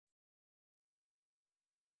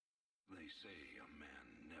say a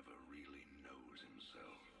man never really knows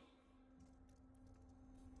himself.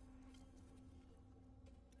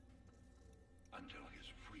 Until his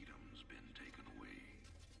freedom's been taken away.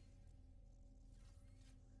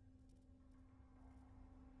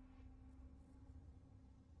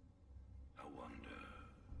 I wonder,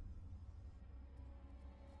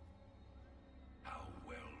 how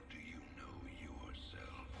well do you know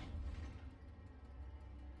yourself?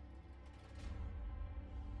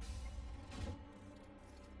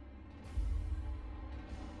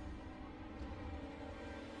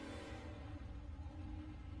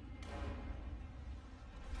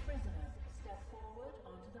 Prisoners, step forward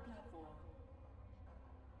onto the platform.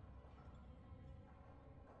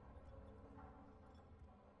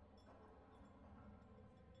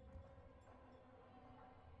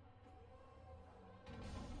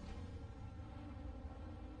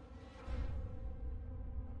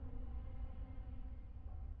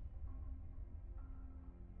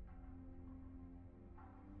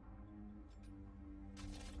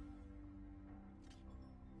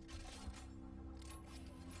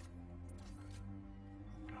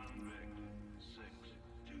 Convict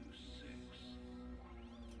 626.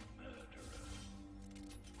 Murderer.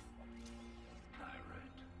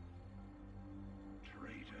 Pirate.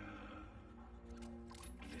 Traitor.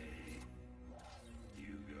 Today,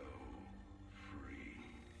 you go free.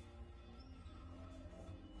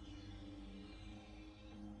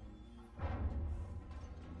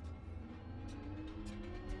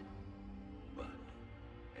 But,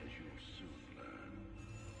 as you'll soon learn,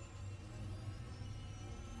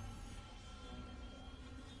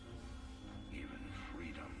 even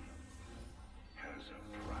freedom has a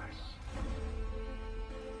price.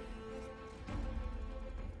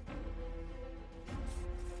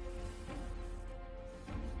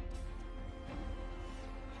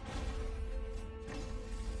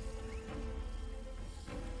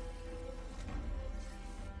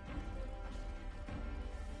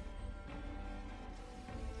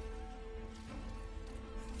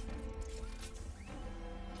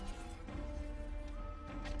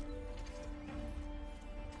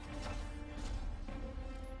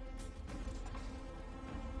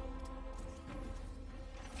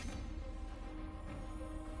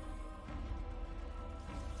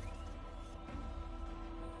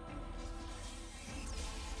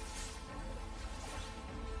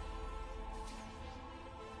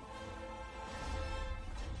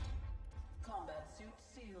 Combat suit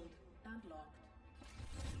sealed and locked.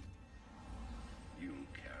 You'll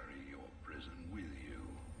carry your prison with you.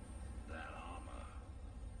 That armor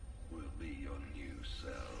will be your new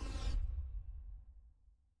cell.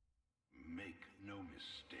 Make no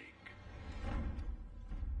mistake.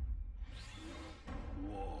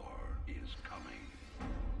 War is coming.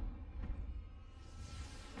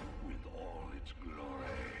 With all its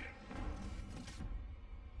glory.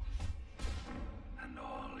 And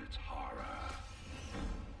all its horror.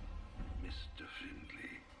 Mr.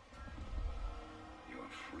 Findlay, your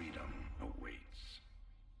freedom awaits.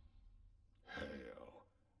 Hell,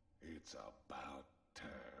 it's about time.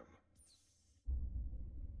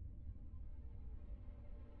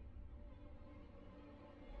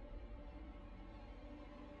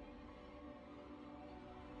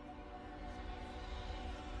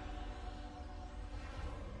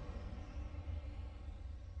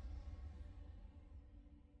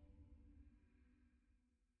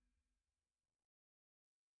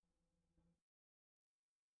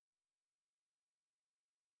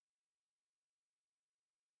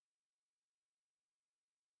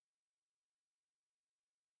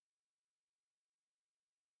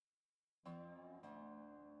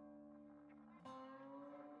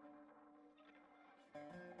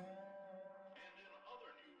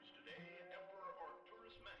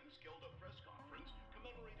 Held a press conference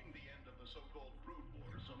commemorating the end of the so-called Brood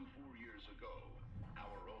War some 4 years ago.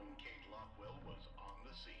 Our own Kate Lockwell was on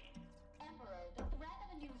the scene. Emperor, the threat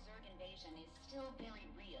of a new Zerg invasion is still very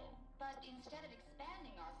real. But instead of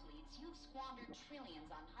expanding our fleets, you've squandered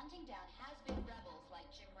trillions on hunting down has-been rebels like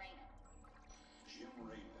Jim Raynor. Jim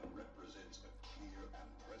Raynor represents a clear and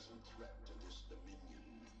present threat to this dominion.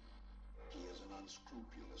 He is an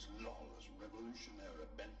unscrupulous, lawless revolutionary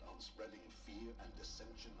bent on spreading fear and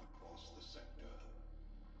dissension across the sector.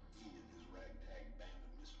 He and his ragtag band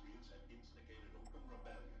of miscreants have instigated open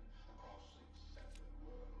rebellion across 6 separate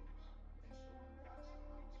worlds, and stolen vast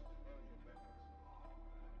amounts of civilian weapons and armament.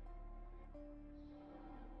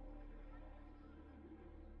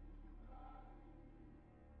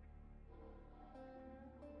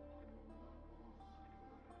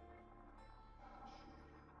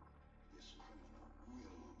 This criminal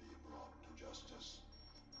will be brought to justice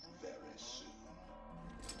very soon.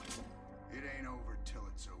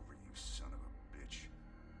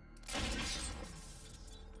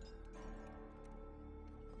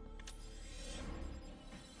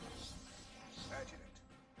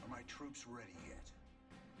 troops ready yet?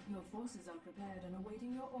 Your forces are prepared and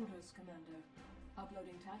awaiting your orders, Commander.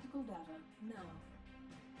 Uploading tactical data now.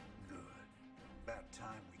 Good. About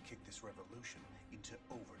time we kick this revolution into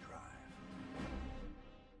overdrive.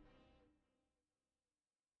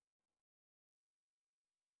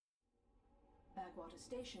 Backwater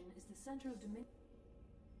Station is the center of Dominion.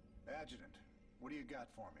 Adjutant, what do you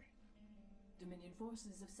got for me? Dominion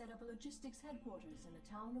forces have set up a logistics headquarters in the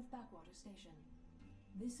town of Backwater Station.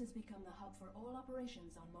 This has become the hub for all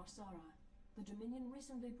operations on Marsara. The Dominion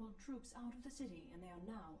recently pulled troops out of the city and they are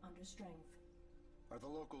now under strength. Are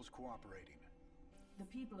the locals cooperating?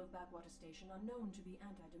 The people of Backwater Station are known to be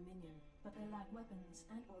anti-Dominion, but they lack weapons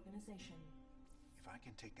and organization. If I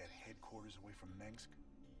can take that headquarters away from Mengsk,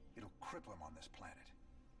 it'll cripple him on this planet.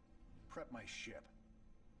 Prep my ship.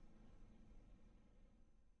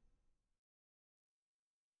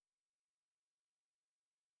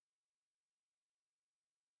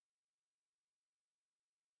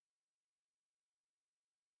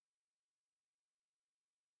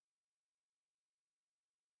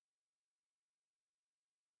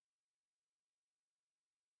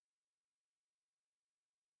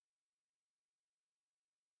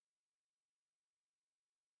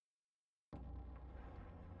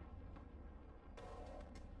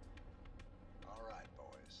 All right,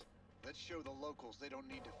 boys. Let's show the locals they don't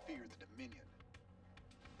need to fear the Dominion.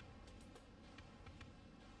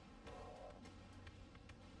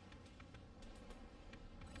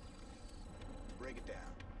 Break it down.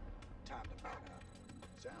 Time to man up.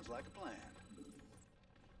 Sounds like a plan.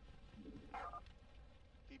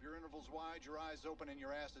 Keep your intervals wide, your eyes open, and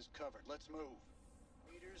your asses covered. Let's move.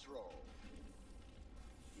 Meters roll.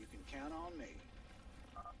 You can count on me.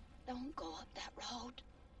 Don't go up that road.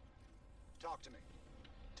 Talk to me.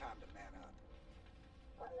 Time to man up.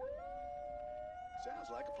 Sounds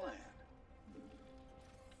like a plan.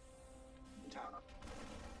 Time.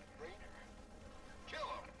 Rainer, kill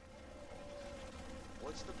him!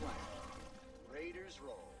 What's the plan? Raiders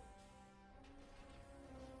roll.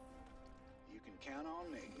 You can count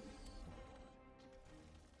on me.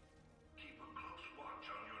 Keep a close watch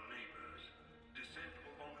on your neighbors. Descent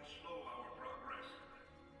will only slow our progress.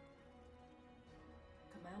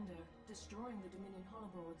 Commander, destroying the Dominion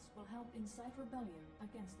holoboards will help incite rebellion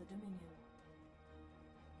against the Dominion.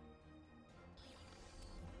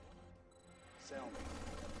 Sell me.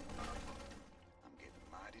 I'm getting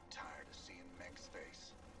mighty tired of seeing Meng's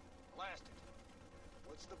face. Blast it.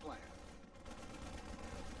 What's the plan?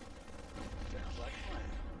 Sounds like a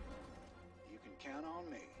plan. You can count on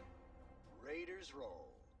me. Raiders roll.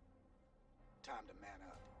 Time to man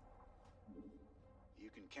up. You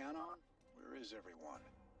can count on? Where is everyone?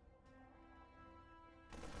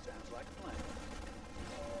 Sounds like a plan.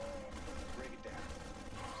 Break it down.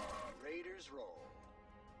 Raiders roll.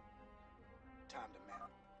 Time to man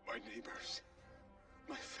up. My neighbors.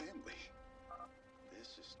 My family.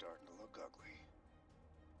 This is starting to look ugly.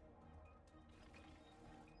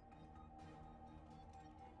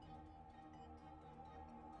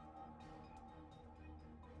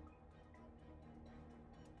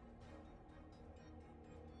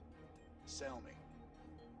 Sell me.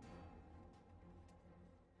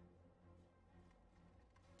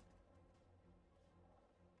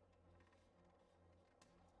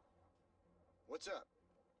 What's up?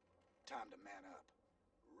 Time to man up.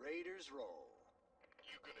 Raiders roll.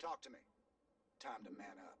 You gonna Talk to me. Time to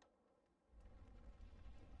man up.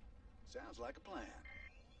 Sounds like a plan.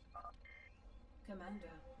 Commander,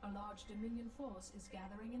 a large Dominion force is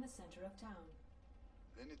gathering in the center of town.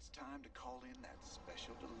 Then it's time to call in that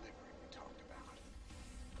special delivery we talked about.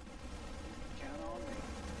 Count on me.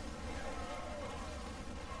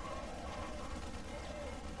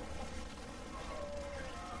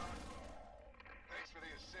 Thanks for the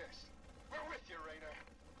assist. We're with you, Rainer.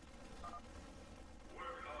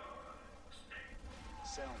 Work hard. Stay.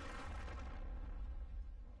 Sell me.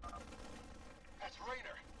 That's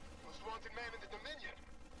Rainer. Most wanted man in the Dominion.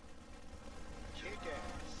 Kick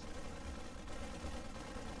ass.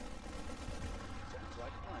 Sounds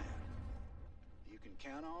like a plan. You can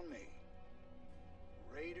count on me.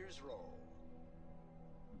 Raiders roll.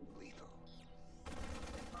 Lethal.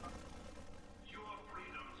 Your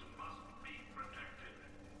freedoms must be protected.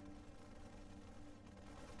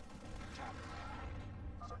 Time.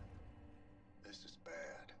 This is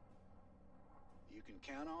bad. You can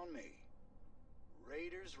count on me.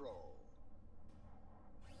 Raiders roll.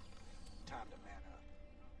 Time to man up.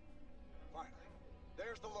 Finally,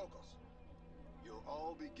 there's the locals. You'll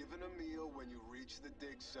all be given a meal when you reach the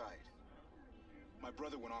dig site. My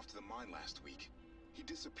brother went off to the mine last week. He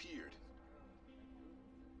disappeared.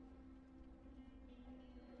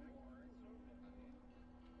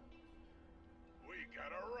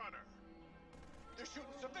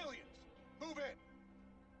 shooting civilians! Move in!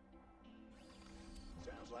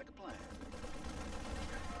 Sounds like a plan.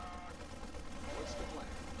 What's the plan?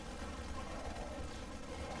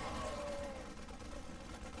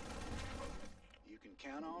 You can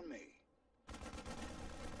count on me.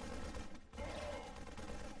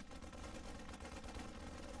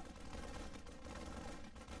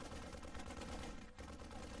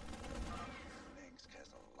 Minsk has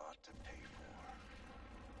a lot to pay for.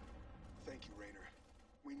 Thank you, Raynor.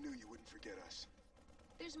 We knew you wouldn't forget us.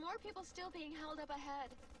 There's more people still being held up ahead.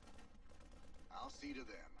 I'll see to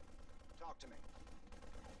them. Talk to me.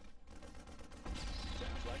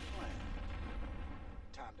 Sounds like a plan.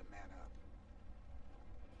 Time to man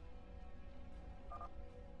up.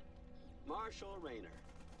 Marshal Raynor.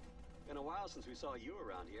 Been a while since we saw you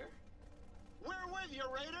around here. We're with you,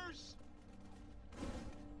 Raiders!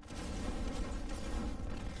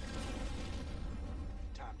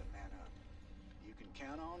 Time to man up. You can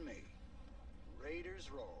count on me. Raiders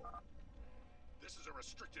roll. This is a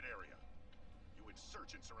restricted area. You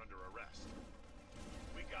insurgents are under arrest.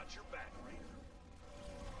 We got your back, Raider.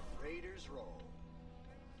 Raiders roll.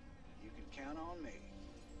 You can count on me.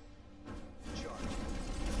 Charge.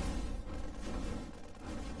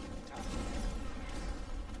 Time.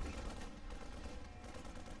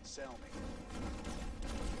 Sell me.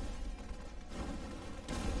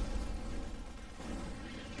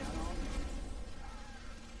 You can count on me.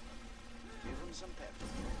 Give him some pep.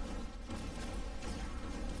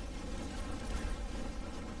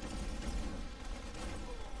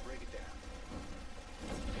 Break it down.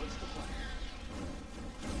 What's the plan?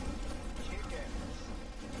 Kick ass.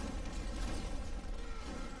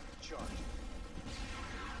 Charge.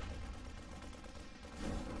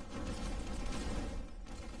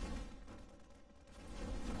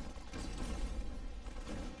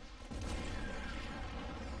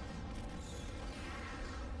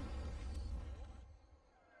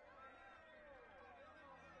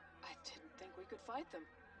 I didn't think we could fight them,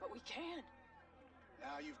 but we can.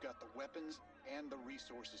 Now you've got the weapons and the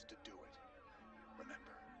resources to do it.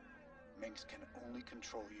 Remember, Minsk can only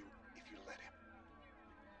control you